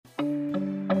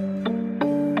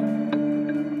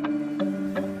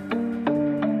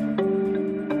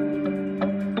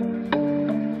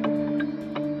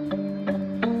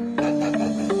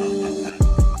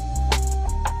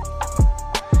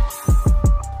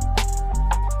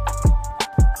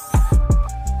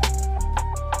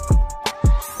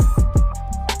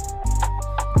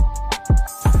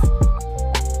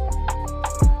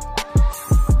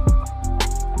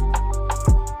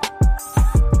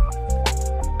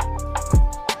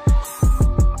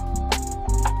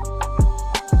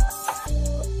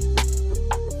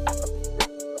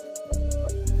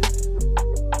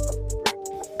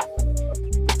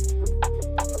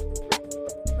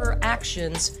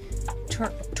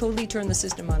totally turn the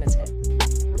system on its head.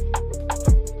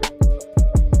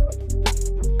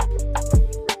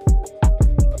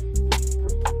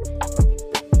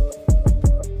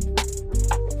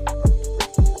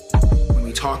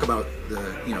 Talk about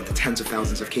the tens of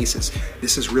thousands of cases.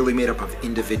 This is really made up of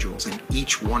individuals, and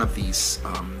each one of these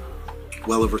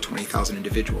well over 20,000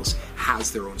 individuals has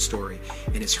their own story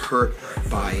and is hurt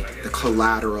by the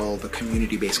collateral, the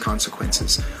community-based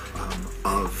consequences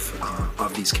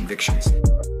of these convictions.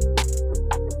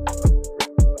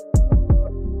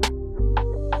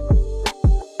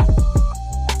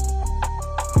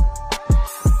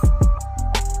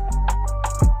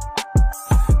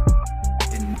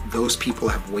 Those people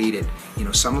have waited,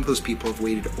 some of those people have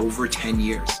waited over 10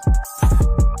 years.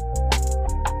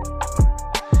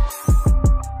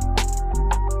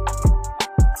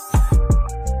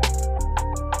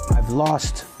 I've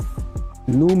lost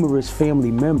numerous family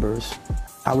members.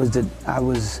 I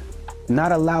was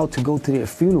not allowed to go to their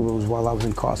funerals while I was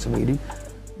incarcerated.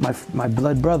 My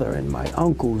blood brother and my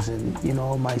uncles and,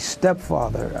 my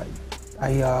stepfather.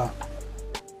 The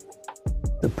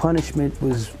punishment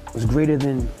was greater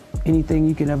than anything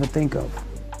you can ever think of.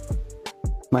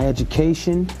 My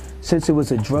education, since it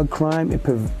was a drug crime,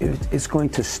 it's going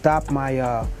to stop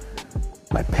my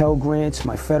my Pell Grants,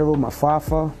 my federal, my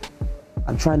FAFSA.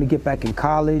 I'm trying to get back in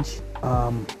college.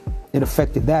 It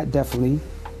affected that definitely.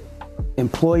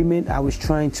 Employment, I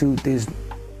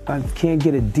can't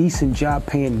get a decent job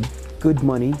paying good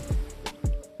money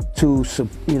to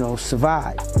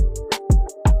survive.